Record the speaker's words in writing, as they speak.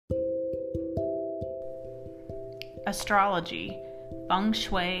astrology, feng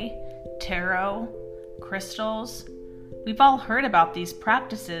shui, tarot, crystals. We've all heard about these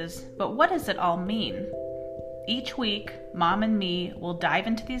practices, but what does it all mean? Each week, Mom and me will dive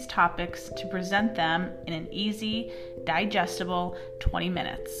into these topics to present them in an easy, digestible 20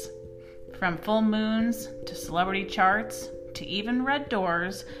 minutes. From full moons to celebrity charts to even red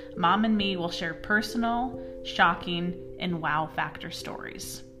doors, Mom and me will share personal, shocking, and wow factor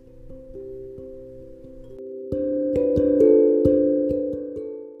stories.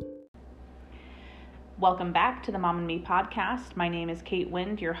 Welcome back to the Mom and Me podcast. My name is Kate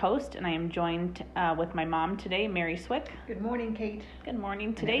Wind, your host, and I am joined with my mom today, Mary Swick. Good morning, Kate. Good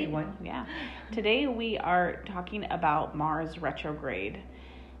morning. Today, everyone. Today we are talking about Mars retrograde.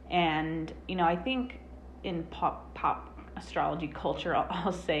 And, I think in pop astrology culture,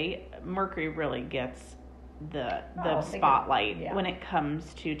 I'll say Mercury really gets the spotlight when it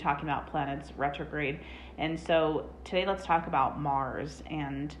comes to talking about planets retrograde. And so today let's talk about Mars.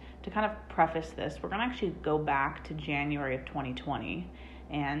 And to kind of preface this, we're going to actually go back to January of 2020.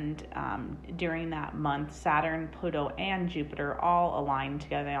 And during that month, Saturn, Pluto, and Jupiter all aligned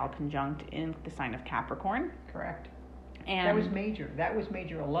together. They all conjunct in the sign of Capricorn. Correct. And that was major. That was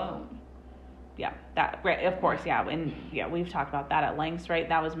major alone. Yeah, that right, of course, yeah. And we've talked about that at length, right?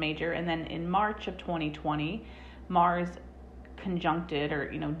 That was major. And then in March of 2020, Mars conjuncted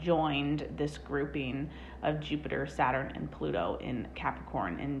or joined this grouping of Jupiter, Saturn, and Pluto in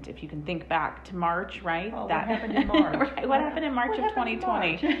Capricorn. And if you can think back to March, right? What happened in March? Right, what happened in March of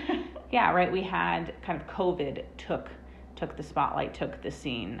 2020? Yeah, right. We had kind of COVID took the spotlight, took the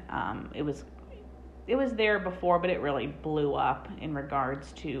scene. It was there before, but it really blew up in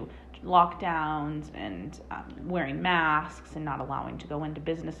regards to lockdowns and wearing masks and not allowing to go into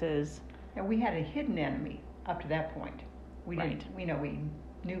businesses. And we had a hidden enemy up to that point. We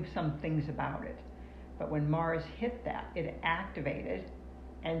knew some things about it, but when Mars hit that, it activated,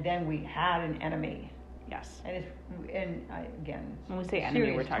 and then we had an enemy. Yes. And again, when we say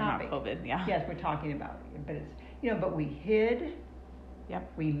enemy, we're talking about COVID. Yeah. Yes, we're talking about it, but it's but we hid.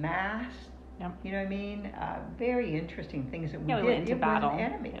 Yep. We masked. Yep. You know what I mean? Very interesting things that we did. We went into battle. Was an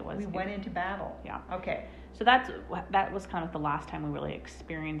enemy. We went into battle. Yeah. Okay. So that was kind of the last time we really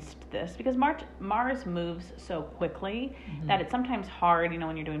experienced this, because Mars moves so quickly that it's sometimes hard,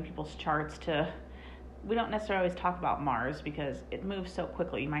 when you're doing people's charts we don't necessarily always talk about Mars because it moves so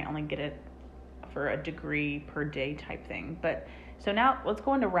quickly. You might only get it for a degree per day type thing. But so now let's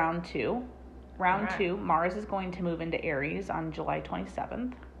go into round two. Round two, Mars is going to move into Aries on July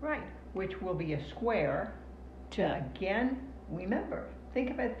 27th. Right. Which will be a square to, again, remember, think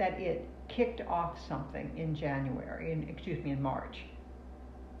of it that it kicked off something in in March.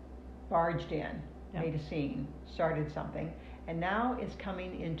 Barged in, made a scene, started something, and now it's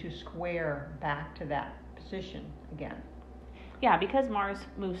coming into square back to that position again. Yeah, because Mars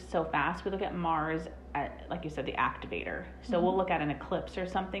moves so fast, we look at Mars at, like you said, the activator. So we'll look at an eclipse or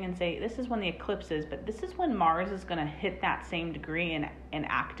something and say, this is when the eclipse is, but this is when Mars is going to hit that same degree and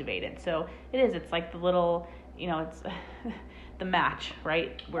activate it. So it's like the little, it's the match,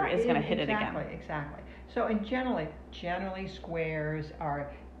 right? Where it's going to hit it again. Exactly. So generally squares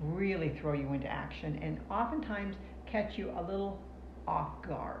really throw you into action and oftentimes catch you a little off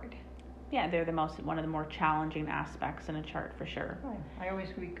guard. Yeah, they're one of the more challenging aspects in a chart for sure. Right. I always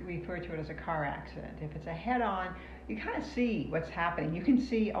refer to it as a car accident. If it's a head-on, you kind of see what's happening. You can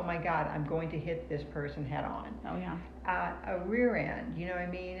see, oh my God, I'm going to hit this person head-on. Oh yeah. A rear end, you know what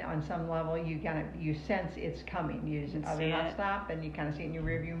I mean? On some level, you sense it's coming. They're not stopped, and you kind of see it in your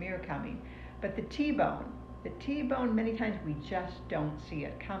rearview mirror coming. But the T-bone, many times we just don't see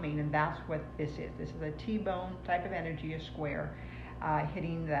it coming, and that's what this is. This is a T-bone type of energy, a square.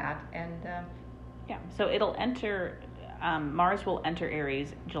 Hitting that, and so it'll enter. Mars will enter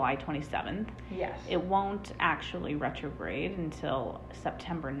Aries July 27th. Yes. It won't actually retrograde until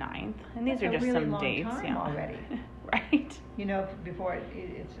September 9th, and these are just really some long dates. Time already. Right. Before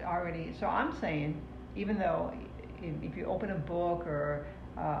it's already. So I'm saying, even though if you open a book or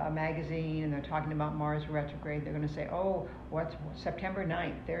a magazine and they're talking about Mars retrograde, they're going to say, "Oh, what's September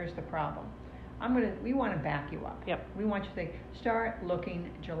 9th? There's the problem." We want to back you up. Yep. We want you to think, start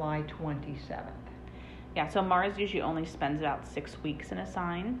looking July 27th. Yeah, so Mars usually only spends about 6 weeks in a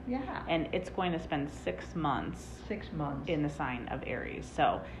sign. Yeah. And it's going to spend 6 months. 6 months. In the sign of Aries.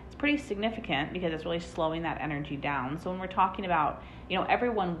 So it's pretty significant because it's really slowing that energy down. So when we're talking about,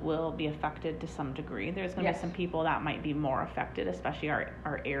 everyone will be affected to some degree. There's going to be some people that might be more affected, especially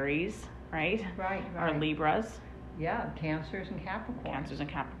our Aries, right? Right. Our Libras. Yeah, Cancers and Capricorns. Cancers and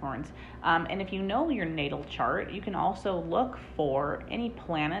Capricorns. And if you know your natal chart, you can also look for any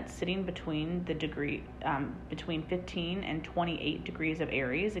planets sitting between the between 15 and 28 degrees of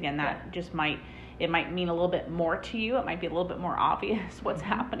Aries. Again, that just might mean a little bit more to you. It might be a little bit more obvious what's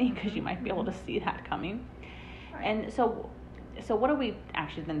happening because you might be able to see that coming. Right. And so what are we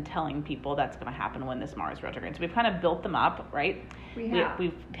actually then telling people that's going to happen when this Mars retrograde? So we've kind of built them up, right?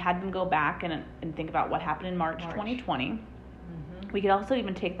 We've had them go back and think about what happened in March. 2020. Mm-hmm. We could also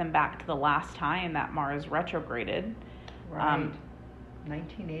even take them back to the last time that Mars retrograded. Right.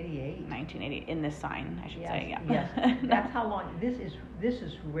 1988. 1980 in this sign, I should say. Yeah. Yes. That's how long. This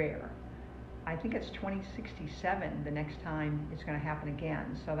is rare. I think it's 2067 the next time it's going to happen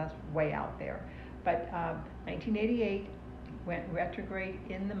again. So that's way out there. But 1988 went retrograde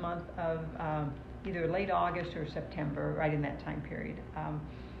in the month of either late August or September, right in that time period,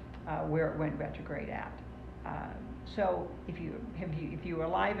 where it went retrograde at. So if you were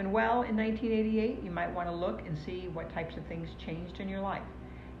alive and well in 1988, you might want to look and see what types of things changed in your life.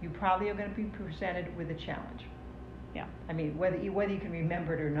 You probably are going to be presented with a challenge. Yeah. I mean, whether you can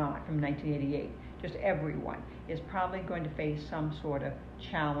remember it or not from 1988, just everyone is probably going to face some sort of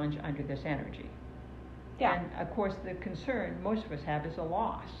challenge under this energy. Yeah. And of course, the concern most of us have is a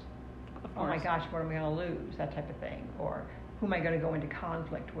loss. Oh my gosh, what am I going to lose? That type of thing. Or who am I going to go into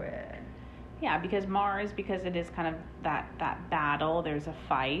conflict with? Yeah, because Mars, because it is kind of that battle, there's a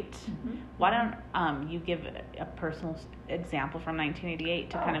fight. Mm-hmm. Why don't you give a personal example from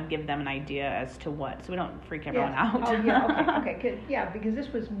 1988 to kind of give them an idea as to what, so we don't freak everyone out. Oh, yeah, okay. Good. Yeah, because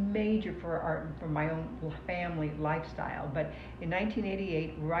this was major for my own family lifestyle. But in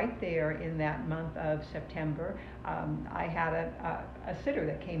 1988, right there in that month of September, I had a sitter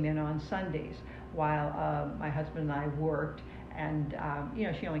that came in on Sundays while my husband and I worked. And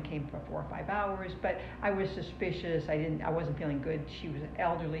she only came for 4 or 5 hours, but I was suspicious. I wasn't feeling good. She was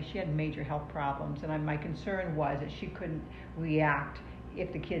elderly. She had major health problems, and my concern was that she couldn't react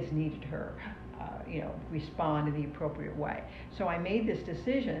if the kids needed her, respond in the appropriate way. So I made this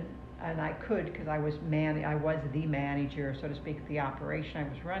decision, and I could because I was the manager, so to speak, of the operation I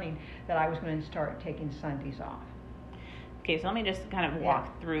was running, that I was going to start taking Sundays off. Okay, so let me just kind of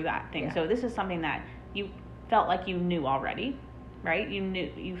walk through that thing. Yeah. So this is something that you felt like you knew already, right?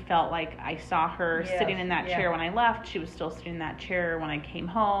 You felt like I saw her sitting in that chair when I left. She was still sitting in that chair when I came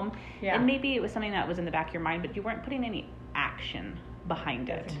home. Yeah. And maybe it was something that was in the back of your mind, but you weren't putting any action behind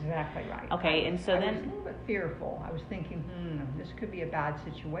it. That's exactly right. Okay, and so then I was a little bit fearful. I was thinking, this could be a bad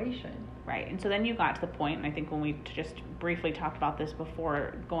situation. Right, and so then you got to the point, and I think when we just briefly talked about this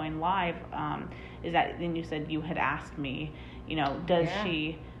before going live, is that then you said you had asked me,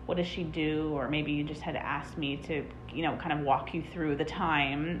 what does she do? Or maybe you just had asked me to, kind of walk you through the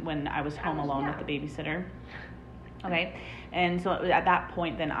time when I was home alone with the babysitter. Okay. And so at that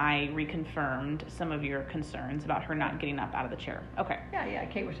point, then I reconfirmed some of your concerns about her not getting up out of the chair. Okay. Yeah.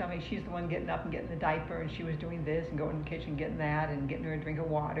 Kate was telling me she's the one getting up and getting the diaper, and she was doing this and going in the kitchen, getting that, and getting her a drink of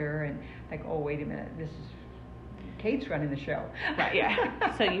water. And like, oh, wait a minute, Kate's running the show. Right,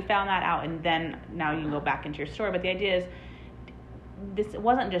 yeah. So you found that out, and then now you can go back into your story. But the idea is, this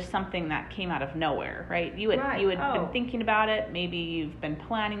wasn't just something that came out of nowhere, right? You had been thinking about it. Maybe you've been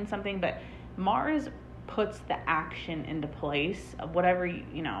planning something, but Mars puts the action into place of whatever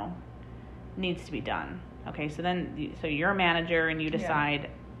needs to be done. Okay, so then you're a manager and you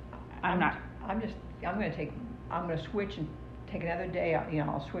decide I'm going to switch and take another day.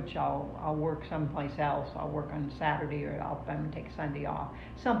 I'll switch. I'll work someplace else. I'll work on Saturday, or I'm going to take Sunday off.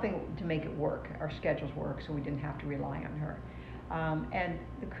 Something to make it work. Our schedules work, so we didn't have to rely on her. And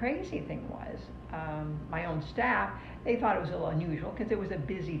the crazy thing was, my own staff, they thought it was a little unusual because it was a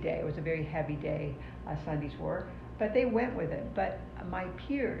busy day. It was a very heavy day, Sundays were, but they went with it. But my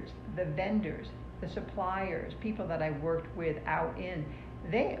peers, the vendors, the suppliers, people that I worked with out in,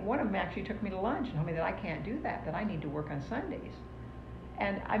 one of them actually took me to lunch and told me that I can't do that I need to work on Sundays.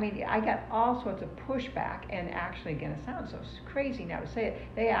 And I mean, I got all sorts of pushback, and actually, again, it sounds so crazy now to say it,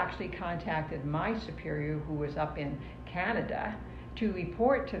 they actually contacted my superior, who was up in Canada, to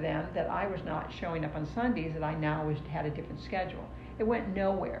report to them that I was not showing up on Sundays, that I now had a different schedule. It went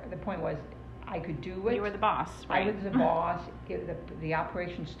nowhere. The point was, I could do it. You were the boss, right? I was the boss. The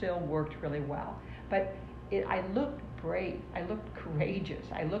operation still worked really well. But I looked brave. I looked courageous.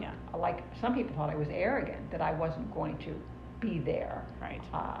 I looked like some people thought I was arrogant, that I wasn't going to be there. Right.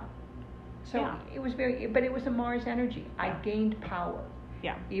 It was but it was a Mars energy. Yeah. I gained power.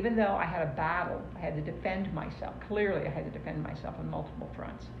 Yeah. Even though I had a battle, I had to defend myself. Clearly, I had to defend myself on multiple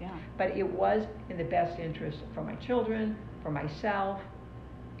fronts. Yeah. But it was in the best interest for my children, for myself,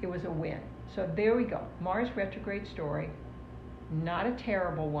 It was a win. So there we go. Mars retrograde story. Not a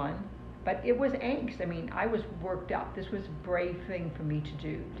terrible one, but it was angst. I mean, I was worked up. This was a brave thing for me to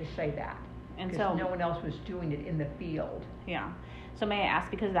do, to say that. And because so no one else was doing it in the field. Yeah. So may I ask,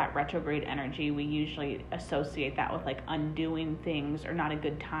 because of that retrograde energy, we usually associate that with like undoing things or not a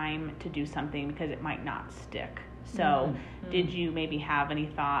good time to do something because it might not stick. So did you maybe have any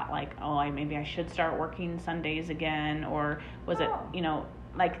thought like, oh, maybe I should start working Sundays again? Or was it,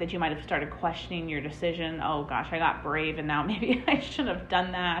 like that you might have started questioning your decision? Oh gosh, I got brave and now maybe I shouldn't have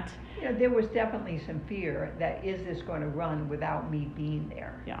done that. There was definitely some fear that, is this going to run without me being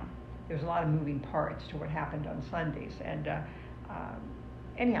there? Yeah. There's a lot of moving parts to what happened on Sundays. And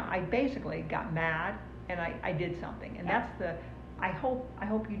anyhow, I basically got mad and I did something. And that's I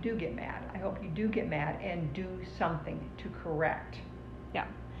hope you do get mad. I hope you do get mad and do something to correct. Yeah.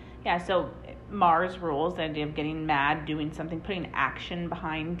 Yeah, so Mars rules the idea of getting mad, doing something, putting action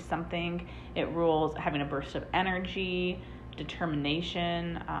behind something. It rules having a burst of energy,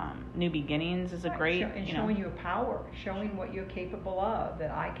 determination, new beginnings is a great, and showing your power, showing what you're capable of,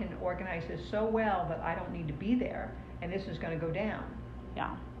 that I can organize this so well that I don't need to be there, and this is going to go down.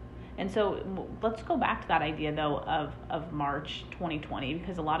 Yeah. And so let's go back to that idea, though, of March 2020,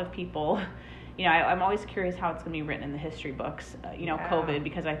 because a lot of people, I'm always curious how it's going to be written in the history books, COVID,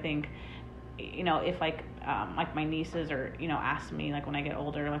 because I think, if like my nieces or, ask me, like when I get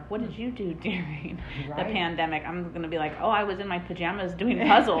older, like, what did you do during the pandemic? I'm going to be like, oh, I was in my pajamas doing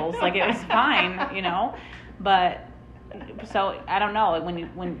puzzles. Like, it was fine, But so I don't know,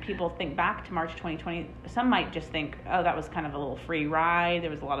 when people think back to March 2020, some might just think, oh, that was kind of a little free ride. There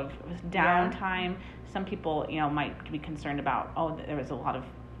was a lot of downtime. Some people, might be concerned about, oh, there was a lot of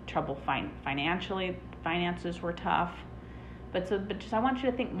trouble financially. Finances were tough. But just I want you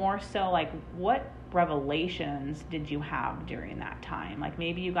to think more so like, what revelations did you have during that time? Like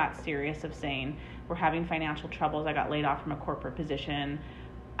maybe you got serious of saying, we're having financial troubles. I got laid off from a corporate position.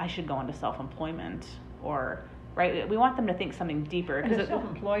 I should go into self-employment, or right? We want them to think something deeper. And the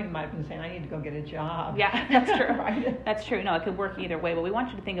self-employed might have been saying, I need to go get a job. Yeah, that's true. Right? That's true. No, it could work either way. But we want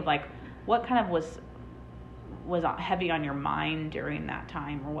you to think of like, what kind of was heavy on your mind during that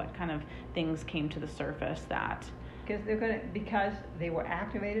time, or what kind of things came to the surface that... Because they were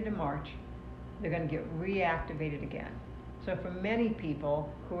activated in March, they're going to get reactivated again. So for many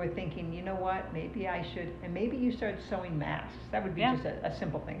people who are thinking, you know what, maybe I should, and maybe you start sewing masks. That would be just a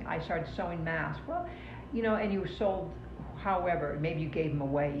simple thing. I started sewing masks. Well, and you sold, however, maybe you gave them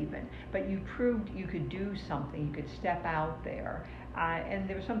away even, but you proved you could do something, you could step out there, and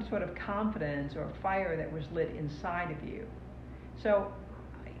there was some sort of confidence or fire that was lit inside of you. So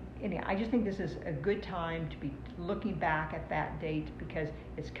anyhow, I just think this is a good time to be looking back at that date, because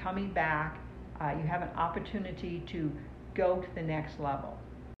it's coming back. You have an opportunity to go to the next level.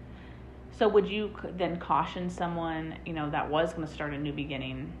 So would you then caution someone, that was going to start a new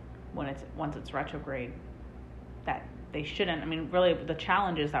beginning once it's retrograde, that they shouldn't? I mean, really, the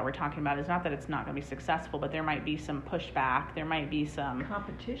challenges that we're talking about is not that it's not going to be successful, but there might be some pushback. There might be some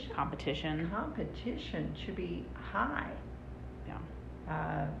competition. Competition should be high.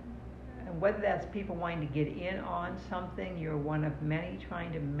 Yeah. And whether that's people wanting to get in on something, you're one of many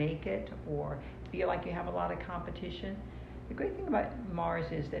trying to make it, or feel like you have a lot of competition. The great thing about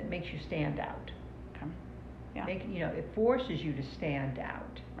Mars is that it makes you stand out. Okay. Yeah. It forces you to stand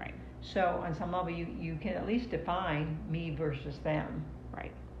out. Right. So on some level, you can at least define me versus them.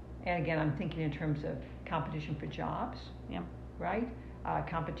 Right. And again, I'm thinking in terms of competition for jobs. Yeah. Right?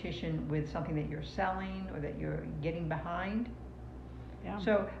 Competition with something that you're selling or that you're getting behind. Yeah.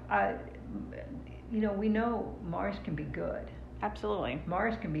 So, we know Mars can be good. Absolutely.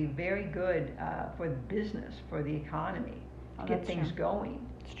 Mars can be very good for the business, for the economy, to get things going.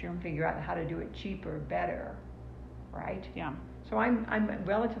 It's true. Figure out how to do it cheaper, better, right? Yeah. So I'm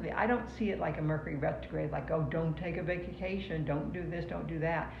relatively, I don't see it like a Mercury retrograde, like, oh, don't take a vacation, don't do this, don't do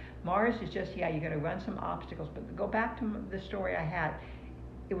that. Mars is just, you're going to run some obstacles. But go back to the story I had.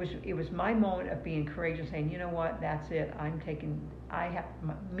 It was my moment of being courageous, saying, you know what, that's it. I'm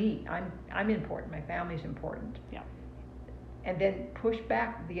important. My family's important. Yeah. And then push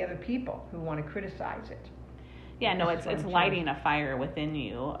back the other people who want to criticize it. Yeah, no, it's lighting a fire within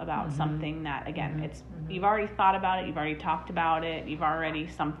you about something that, again, you've already thought about it, you've already talked about it, you've already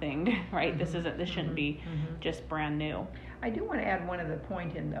something, right? This shouldn't be just brand new. I do want to add one other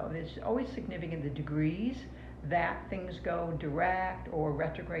point in, though. It's always significant, the degrees that things go direct or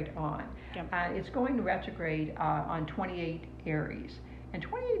retrograde on. Yep. It's going to retrograde on 28 Aries. And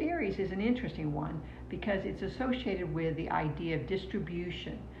 28 Aries is an interesting one because it's associated with the idea of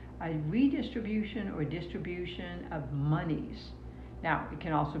distribution, a redistribution or distribution of monies. Now, it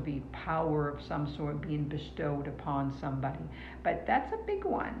can also be power of some sort being bestowed upon somebody. But that's a big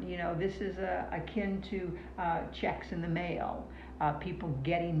one. You know, this is akin to checks in the mail, people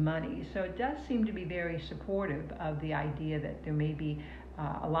getting money. So it does seem to be very supportive of the idea that there may be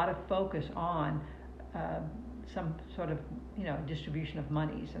a lot of focus on some sort of, you know, distribution of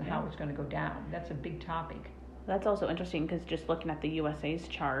monies and how it's going to go down. That's a big topic. That's also interesting because just looking at the USA's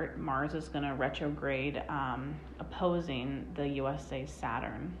chart, Mars is going to retrograde, opposing the USA's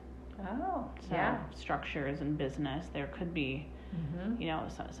Saturn. Oh, so structures and business, there could be, you know,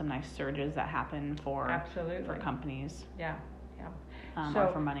 some nice surges that happen for companies. Yeah. Or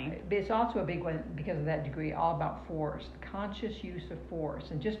for money. It's also a big one because of that degree, all about force, the conscious use of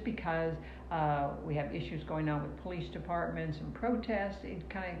force. And just because we have issues going on with police departments and protests, it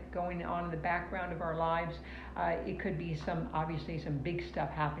kind of going on in the background of our lives, it could be obviously some big stuff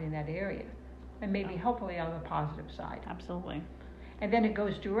happening in that area. And maybe hopefully on the positive side. Absolutely. And then it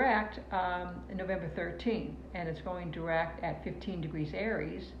goes direct November 13th, and it's going direct at 15 degrees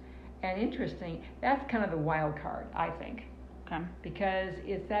Aries. And interesting, that's kind of the wild card, I think. Because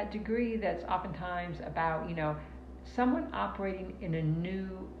it's that degree that's oftentimes about, you know, someone operating in a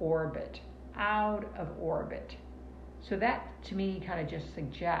new orbit, out of orbit. So that to me kind of just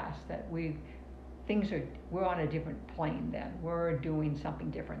suggests that we're on a different plane then. We're doing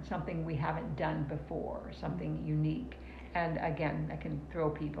something different, something we haven't done before, something unique. And again, that can throw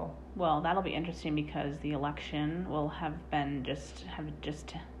people. Well, that'll be interesting because the election will have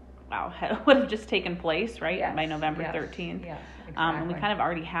would have just taken place, right? Yes, by November 13th. Yes, exactly. And we kind of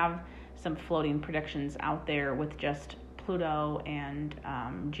already have some floating predictions out there with just Pluto and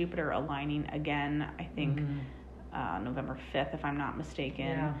Jupiter aligning again, I think, November 5th, if I'm not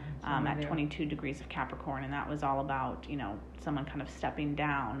mistaken, at 22 degrees of Capricorn. And that was all about, you know, someone kind of stepping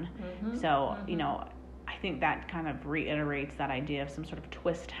down. So, you know, I think that kind of reiterates that idea of some sort of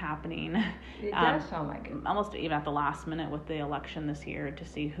twist happening. It does sound like it. Almost even at the last minute with the election this year to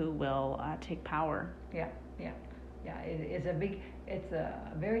see who will take power. Yeah. It's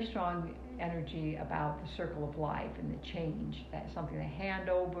a very strong energy about the circle of life and the change. That's something to hand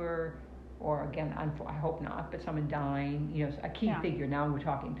over, or again, I hope not, but someone dying. You know, a key figure. Now we're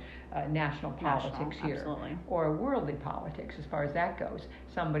talking national politics here, absolutely. Or worldly politics as far as that goes.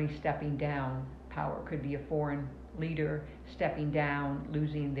 Somebody stepping down. Power could be a foreign leader stepping down,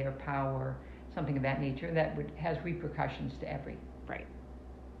 losing their power, something of that nature. That has repercussions to every.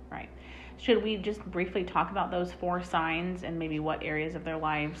 Right. Should we just briefly talk about those 4 signs and maybe what areas of their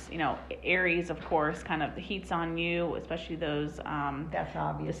lives? You know, Aries, of course, kind of the heat's on you, especially those. That's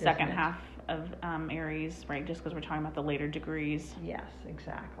obvious. The second half of Aries, right? Just because we're talking about the later degrees. Yes,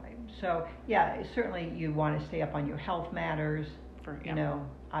 exactly. So yeah, certainly you want to stay up on your health matters. You know,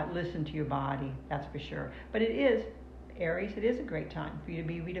 listen to your body, that's for sure. But it is, Aries, it is a great time for you to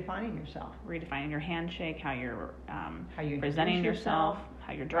be redefining yourself. Redefining your handshake, how you're presenting yourself,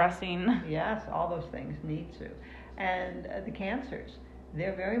 how you're dressing. Yes, all those things need to. And the Cancers,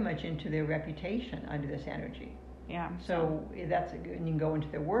 they're very much into their reputation under this energy. Yeah. So that's good. And you can go into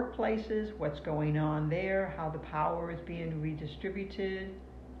their workplaces, what's going on there, how the power is being redistributed.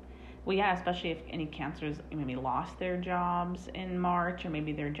 Well, yeah, especially if any Cancers maybe lost their jobs in March, or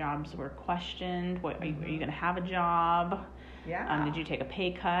maybe their jobs were questioned. Are you going to have a job? Yeah. Did you take a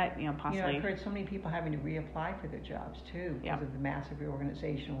pay cut? You know, possibly. You know, I've heard so many people having to reapply for their jobs too because of the massive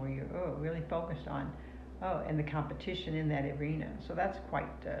reorganization where you're really focused on and the competition in that arena. So that's quite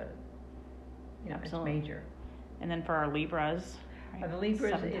it's major. And then for our Libras. Right. The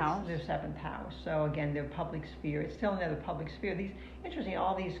Libras, it's their 7th house. So again, their public sphere. It's still another public sphere.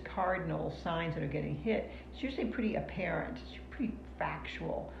 All these cardinal signs that are getting hit, it's usually pretty apparent. It's pretty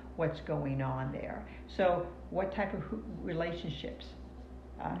factual what's going on there. So what type of relationships?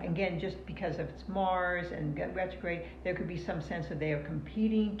 Again, just because of it's Mars and retrograde, there could be some sense that they are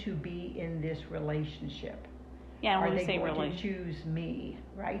competing to be in this relationship. Yeah, and when they going to choose me,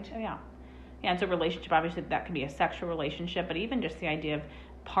 right? Yeah. Yeah, it's a relationship. Obviously, that could be a sexual relationship, but even just the idea of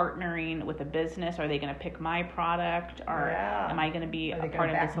partnering with a business. Are they going to pick my product, or am I going to be a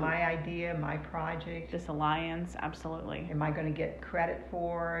part of this? My idea, my project, this alliance? Absolutely. Am I going to get credit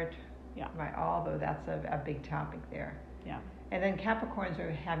for it? Yeah. Right. Although that's a big topic there. Yeah. And then Capricorns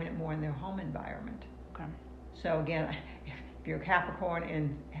are having it more in their home environment. Okay. So again, if you're a Capricorn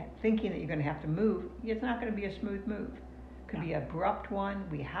and thinking that you're going to have to move, it's not going to be a smooth move. Could be an abrupt one.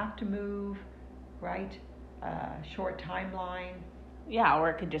 We have to move. Right? Short timeline. Yeah, or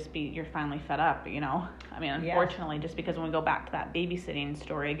it could just be you're finally fed up, you know. I mean, unfortunately, just because when we go back to that babysitting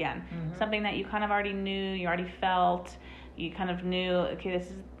story again, something that you kind of already knew, you already felt, you kind of knew, okay, this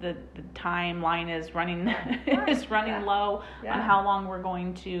is the timeline is running Yeah. low Yeah. on how long we're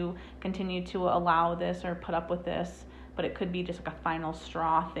going to continue to allow this or put up with this. But it could be just like a final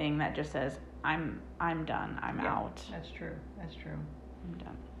straw thing that just says, I'm done. I'm Yeah, out. That's true. I'm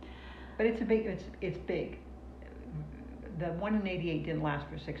done. But it's big. The one in 88 didn't last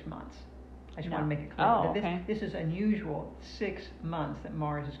for 6 months. I just No. want to make it clear Oh, that okay. this is unusual. 6 months that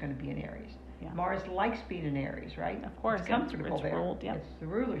Mars is going to be in Aries. Yeah. Mars likes being in Aries, right? Of course, It's yeah, comfortable it's there. ruled, yep. It's the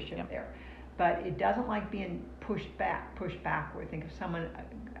rulership Yep. there. But it doesn't like being pushed backward. Think of someone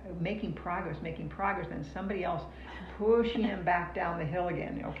making progress, then somebody else pushing him back down the hill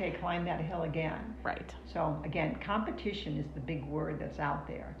again. Okay, climb that hill again. Right. So again, competition is the big word that's out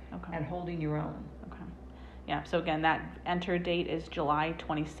there, Okay. and holding your own. Okay. Yeah. So again, that enter date is July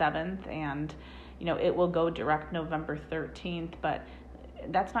 27th, and it will go direct November 13th, but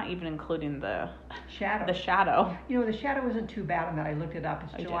that's not even including the Shadow. The shadow. The shadow isn't too bad on that. I looked it up.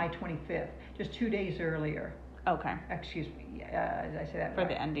 It's I did. July 25th, just 2 days earlier. Okay. Excuse me. Did I say that For right?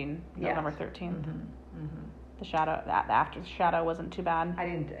 the ending, Yes. November 13th. Mm-hmm. The shadow, the after shadow wasn't too bad. I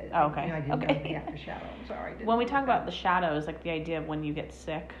didn't. Oh, okay. I didn't Okay. know the after shadow. I'm sorry. When we talk about the shadows, like the idea of when you get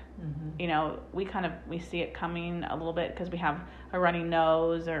sick, Mm-hmm. we see it coming a little bit because we have a runny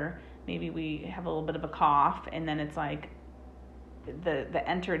nose, or maybe we have a little bit of a cough, and then it's like the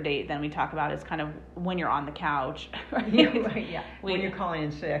enter date. Then we talk about is kind of when you're on the couch, right? Right, yeah. When you're calling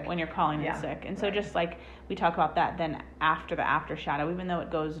in sick. When you're calling Yeah, in sick, and so right. just like we talk about that, then after the after shadow, even though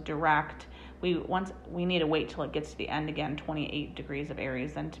it goes direct, we need to wait till it gets to the end again, 28 degrees of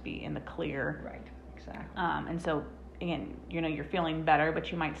Aries, then to be in the clear. Right. Exactly. And so again, you're feeling better,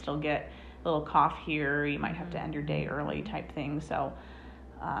 but you might still get a little cough here. You might have to end your day early, type thing. So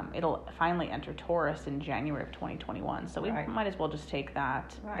it'll finally enter Taurus in January of 2021. So we Right. might as well just take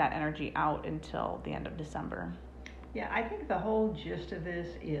that energy out until the end of December. Yeah, I think the whole gist of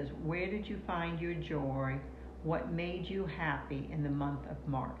this is, where did you find your joy? What made you happy in the month of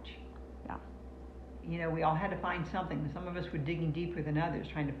March? Yeah. We all had to find something. Some of us were digging deeper than others,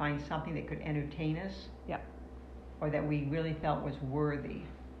 trying to find something that could entertain us. Yep. Or that we really felt was worthy.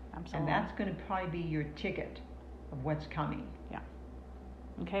 Absolutely. And that's going to probably be your ticket of what's coming. Yeah.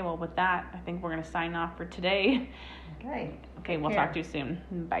 Okay, well, with that, I think we're going to sign off for today. Okay. Okay, we'll talk to you soon.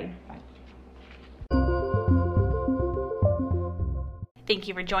 Bye. Bye. Thank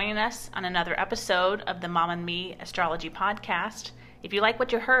you for joining us on another episode of the Mom and Me Astrology Podcast. If you like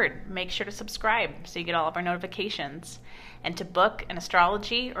what you heard, make sure to subscribe so you get all of our notifications. And to book an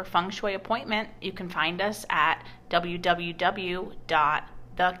astrology or feng shui appointment, you can find us at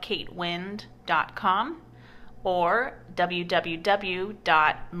www.thekatewind.com or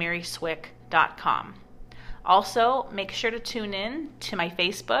www.maryswick.com. Also, make sure to tune in to my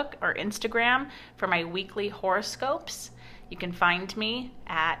Facebook or Instagram for my weekly horoscopes. You can find me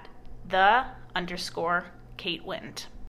at _Kate Wind.